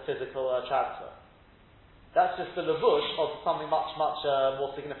not just a physical transfer. That's just the levush of something much, much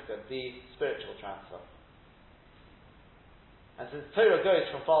more significant, the spiritual transfer. And since Torah goes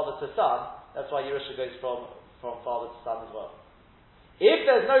from father to son, that's why Yerusha goes from father to son as well. If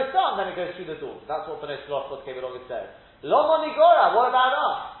there's no son, then it goes through the daughter. That's what Bnei Shalach came along and said. Loma Nigora, what about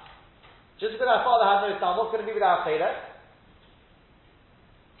us? Just because our father had no son, what's going to be with our Chelek?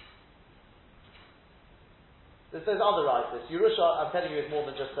 There's other rights. Yerusha, I'm telling you, is more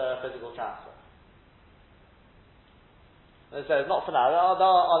than just a physical transfer. So not for now. There are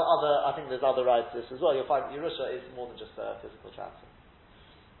other. I think there's other rights to this as well. You'll find Yerusha is more than just a physical transfer.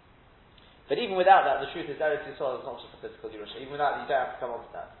 But even without that, the truth is Eretz Yisrael is not just a physical Yerusha. Even without that, you don't have to come on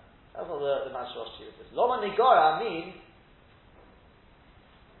to that. That's what the Master Rosh Shiva says. Loma Nigora means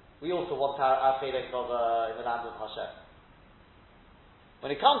we also want our Chelek of in the land of Hashem.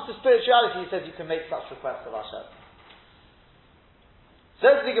 When it comes to spirituality, he says you can make such requests of Hashem.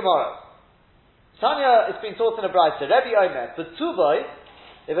 Says the Gemara. Tanya is being taught in a brayta. Rebbe Omer, B'tuvoi,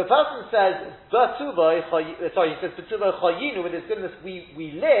 if a person says, B'tuvoi, he says, B'tuvoi chayinu, with his goodness, we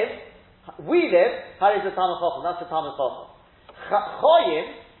live, how is the Talmud Chacham? That's the Talmud Chacham. Chayim,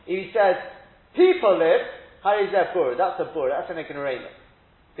 if he says, people live, how is that bur? That's a bur, that's an ignoramus.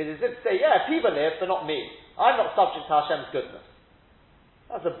 Because it's if to say, yeah, people live, but not me. I'm not subject to Hashem's goodness.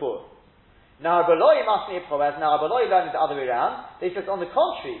 That's a bur. Now, Rabbaloi must be whereas now Rabbaloi learned it the other way around. They said, on the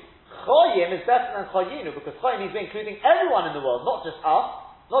contrary, Chayim is better than Chayinu, because Chayim means including everyone in the world, not just us,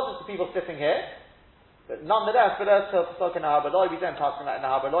 not just the people sitting here, but nonetheless, we don't pass on that in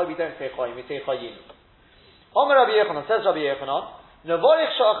Nahabaloi, we don't say Chayim, we say Chayinu. Omer Rabbi Yechanan, says Rabbi Yechanan,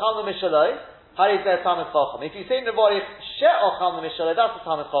 Nevorich she'achalnu mishaloi, how is there Talmud Chacham? If you say Nevorich she'achalnu mishaloi, that's the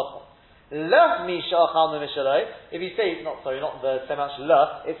Talmud Chacham. Le mi she'achalnu mishaloi. If you say, not the so much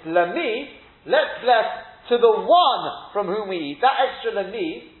le, it's le mi, let's bless to the one from whom we eat. That extra le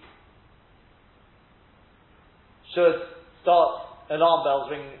mi should start alarm bells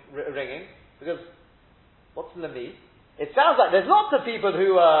ringing, because what's le mi? It sounds like there's lots of people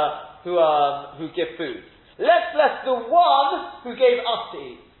who give food. Let's bless the one who gave us to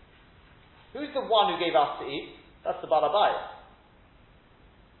eat. Who's the one who gave us to eat? That's the Baal Habayis.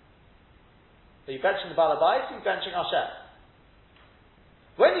 Are you benching the Baal Habayis or are you benching Hashem?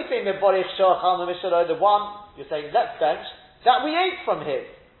 When you say Mevorich Shochal Mishaloi, the one, you're saying let's bench, that we ate from his.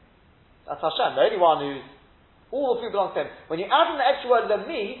 That's Hashem, the only one who's, all the food belongs to him. When you add in the extra word the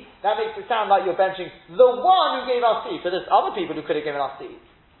me, that makes it sound like you're benching the one who gave us to eat. So there's other people who could have given us to eat.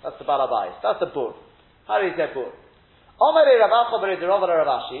 That's the Baal Habayis. That's the Bur. How is that Bur? Omerei Rav Acha B'rei Derov Rav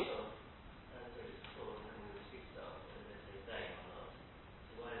Ashi.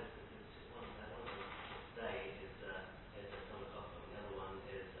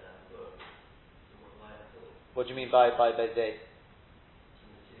 What do you mean by day?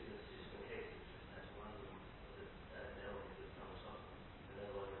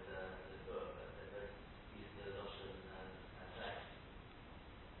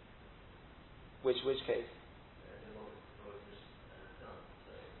 Which case?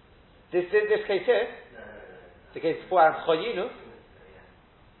 This case here? The case before Choyinu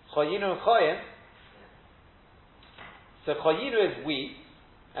and Choyim. So Choyinu is we,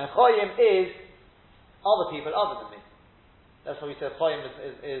 and Choyim is other people other than me. That's why we said Choyim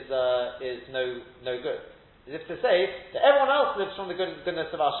is no good. As if to say that everyone else lives from the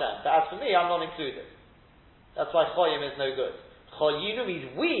goodness of Hashem, but as for me, I'm not included. That's why Choyim is no good. Choyinu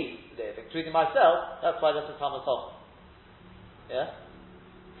means we live, including myself. That's why that's a Talmud Chacham. Yeah.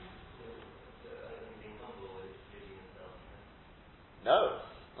 No,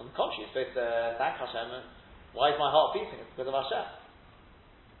 on the contrary, you're supposed to thank Hashem. Why is my heart beating? It's because of Hashem.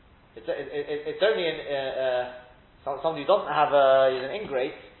 It's only somebody who doesn't have is an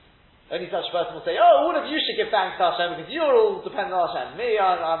ingrate. Only such a person will say, "Oh, all of you should give thanks to Hashem because you're all dependent on Hashem. Me,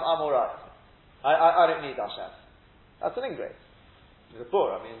 I'm all right. I don't need Hashem." That's an ingrate. It's a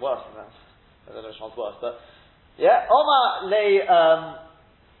poor. I mean, worse than that. I don't know which one's worse, but yeah. Omar le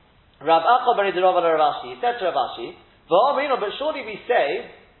Rav Acha B'rei Derov Rav Ashi. He said to Rav Ashi, "But surely we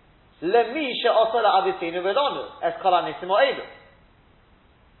say, Lemi she'aseh la'avitinu v'lanu es kol hanisim ha'elu."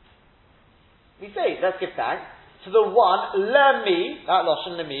 We say, let's give thanks to the one, Lemi, that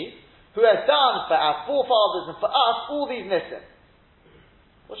Lashon Lemi, who has done for our forefathers and for us all these nisim.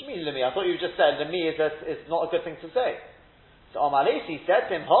 What do you mean Lemi? I thought you just said Lemi is not a good thing to say. So Amalesi said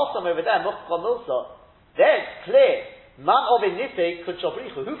to him, Hasam over there, Mukhkon Milsa, there it's clear, Man Obin Nisei Kud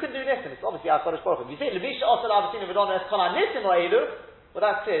Shabrichu. Who can do nisim? It's obviously our Kodesh Baruch Hu. If you say Lemi she'aseh la'avitinu v'lanu es kol hanisim ha'elu, well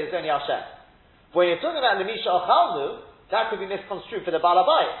that's clear, it's only Hashem. When you're talking about Lemi she'achalnu, that could be misconstrued for the Baal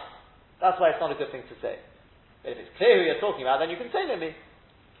Habayis. That's why it's not a good thing to say. But if it's clear who you're talking about, then you can say Lemi.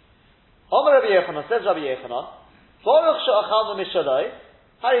 Omer Rabbi Yechanan, says Rabbi Yechanan, Baruch she'achalnu mishaloi,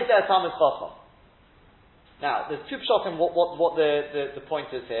 how do you say a Talmud Chacham? Now, there's two pshat in what the point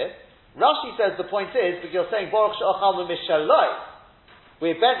is here. Rashi says the point is, because you're saying Baruch she'achalnu mishaloi,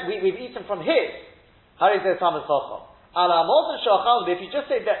 we've eaten from his. How do you say a Talmud Chacham? Ala mozen she'achalnu, if you just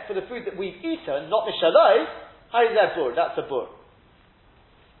say that for the food that we've eaten, not mishaloi, how is that bur? That's a bur.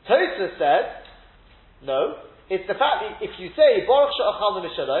 Tosfos said, no, it's the fact that if you say Baruch she'achalnu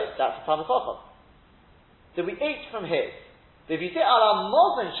mishaloi, that's a Talmud Chacham. So we ate from his. But if you say Ala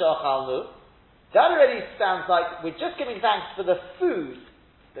mozen she'achalnu, that already sounds like we're just giving thanks for the food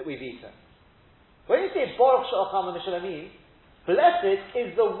that we've eaten. When you say Baruch she'achalnu mishaloi means, blessed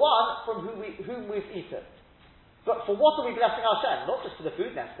is the one from whom we've eaten. But for what are we blessing Hashem? Not just for the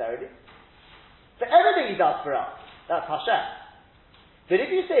food necessarily. For everything He does for us. That's Hashem. But if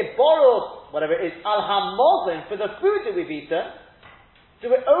you say Baruch, whatever it is, Al HaMozen, for the food that we've eaten,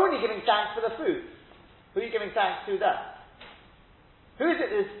 so we're only giving thanks for the food. Who are you giving thanks to then? Who is it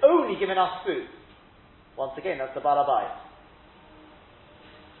that's only giving us food? Once again, that's the Baal Habayis.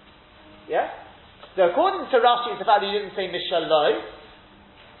 Yeah? So according to Rashi, it's the fact that you didn't say Mishaloi.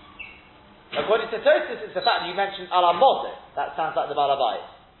 According to Tosfos, it's the fact that you mentioned Al HaMozen. That sounds like the Baal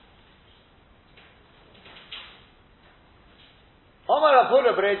Habayis. Omar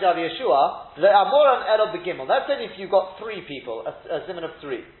Abura Bereja of Yeshua, the Amoran Elo Begimel. That's only if you've got three people, a zimun of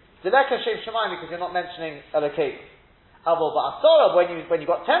three. The Leka Shem Shemaim, because you're not mentioning Elokei. Avol Ba'asora, when you've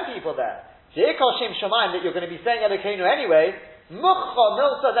got 10 people there, the Ekal Shem Shemaim, that you're going to be saying Elokeinu anyway, Mukha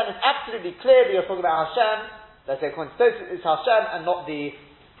Milsa, then it's absolutely clear that you're talking about Hashem. Let's say, according to Tosfos, it's Hashem and not the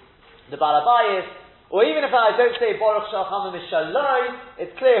Baal Habayis. Or even if I don't say Baruch Shacham Mishaloi,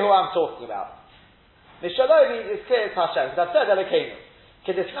 it's clear who I'm talking about. Mishaloi means it's clear it's Hashem, because I've said Elokeinu.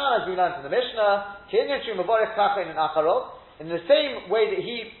 Kedishnan, as we learned in the Mishnah, Kinyan Mavorech Kachen and Acharov, in the same way that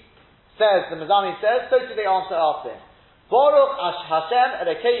he says, the Mizami says, so do they answer after him. Baruch Hashem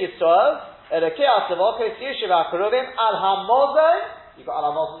Elokei Yisrael, Elokei Asavokos Yishuv HaKaruvim, Al HaMozon, you've got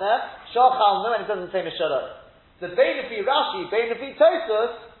Al HaMozon there, Shachal Nu, and it doesn't say Mishaloi. The Beinafi Rashi, Beinafi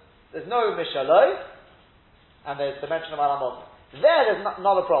Tosus, there's no Mishaloi, and there's the mention of Al HaMozon. There's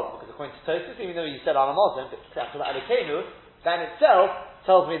not a problem, because according to Tosus, even though you said Al HaMozon, but talking about Elokeinu, that in itself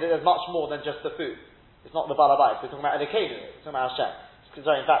tells me that there's much more than just the food. It's not the Balabais, we're talking about Elokeinu, we're talking about Hashem.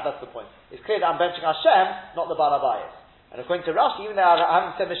 Sorry, in fact, that's the point. It's clear that I'm benching Hashem, not the Balabais. And according to Rashi, even though I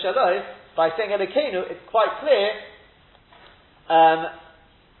haven't said Mishaloi, by saying Elokeinu, it's quite clear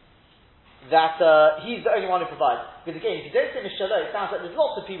that he's the only one who provides. Because again, if you don't say Mishaloi, it sounds like there's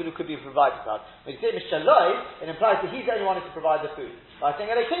lots of people who could be provided for. When you say Mishaloi, it implies that he's the only one who can provide the food. By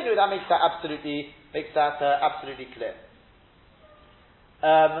saying Elokeinu, that makes that absolutely clear.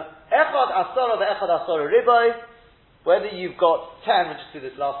 Echad Asara ve'Echad Asara Ribai, whether you've got 10, we'll just do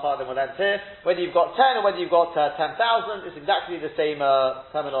this last part, then we'll end here, whether you've got 10 or whether you've got 10,000, it's exactly the same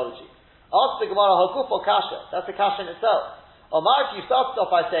terminology. Ask the Gemara, Haguf or Kasha, that's the Kasha in itself. Omar, if you started off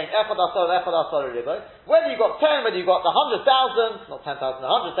by saying Echad Asara Ribai, whether you've got 10, whether you've got 100,000, not 10,000,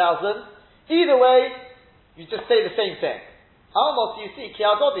 100,000, either way, you just say the same thing. Almost you see, Ki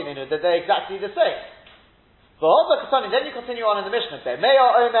Adodin, that they're exactly the same. Then you continue on in the Mishnah and say,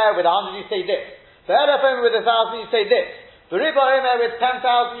 Me'ah Omer with 100 you say this. Be'elef Omer with 1,000 you say this. Beriba Omer with 10,000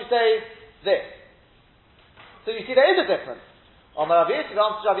 you say this. So you see there is a difference. Omar Rabbi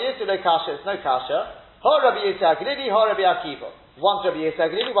Yisrael, Rabbi Yisrael, no kasha, it's no kasha. Ha Rabbi Yisrael Glili, ha Rabbi Akiva. One's Rabbi Yisrael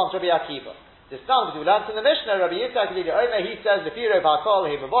Glili, one's Rabbi Akiva. This time, because we learned in the Mishnah, Rabbi Yisrael Glili Omer, he says, Lefiro Ba'akol,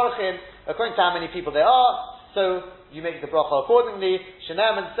 he Mavorachim, according to how many people there are, so you make the bracha accordingly.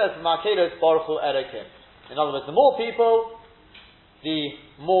 Shenaman says, Markelos Baruchu Elokim. In other words, the more people, the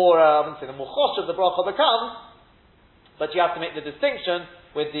more, I wouldn't say the more chosh of the bracha becomes, but you have to make the distinction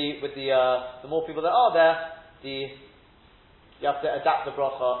with the more people that are there, you have to adapt the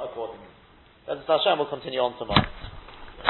bracha accordingly. As Hashem will continue on tomorrow.